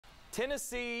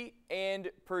Tennessee and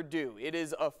Purdue. It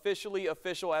is officially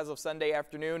official as of Sunday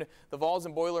afternoon. The Vols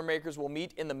and Boilermakers will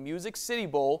meet in the Music City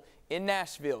Bowl in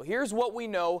Nashville. Here's what we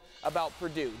know about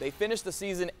Purdue. They finished the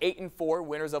season 8-4,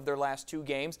 winners of their last two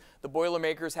games. The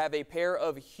Boilermakers have a pair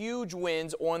of huge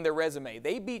wins on their resume.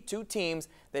 They beat two teams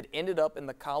that ended up in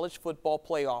the college football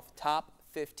playoff top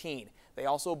 15. They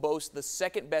also boast the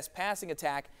second best passing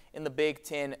attack in the Big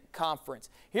Ten Conference.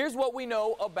 Here's what we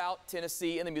know about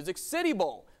Tennessee in the Music City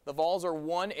Bowl. The Vols are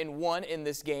 1-1 in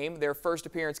this game. Their first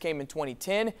appearance came in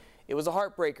 2010. It was a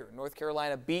heartbreaker. North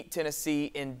Carolina beat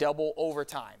Tennessee in double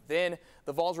overtime. Then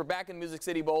the Vols were back in the Music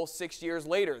City Bowl 6 years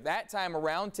later. That time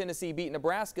around, Tennessee beat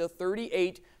Nebraska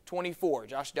 38-24.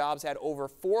 Josh Dobbs had over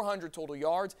 400 total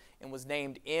yards and was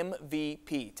named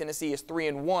MVP. Tennessee is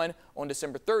 3-1 on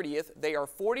December 30th. They are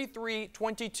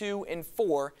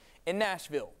 43-22-4 in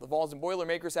Nashville. The Vols and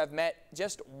Boilermakers have met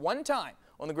just one time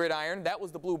on the gridiron. That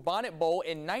was the Blue Bonnet Bowl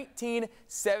in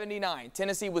 1979.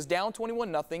 Tennessee was down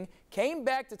 21-0, came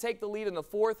back to take the lead in the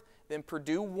fourth, then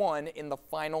Purdue won in the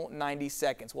final 90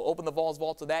 seconds. We'll open the Vols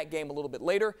vault to that game a little bit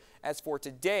later. As for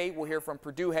today, we'll hear from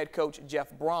Purdue head coach Jeff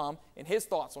Brom and his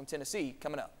thoughts on Tennessee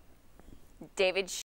coming up. David.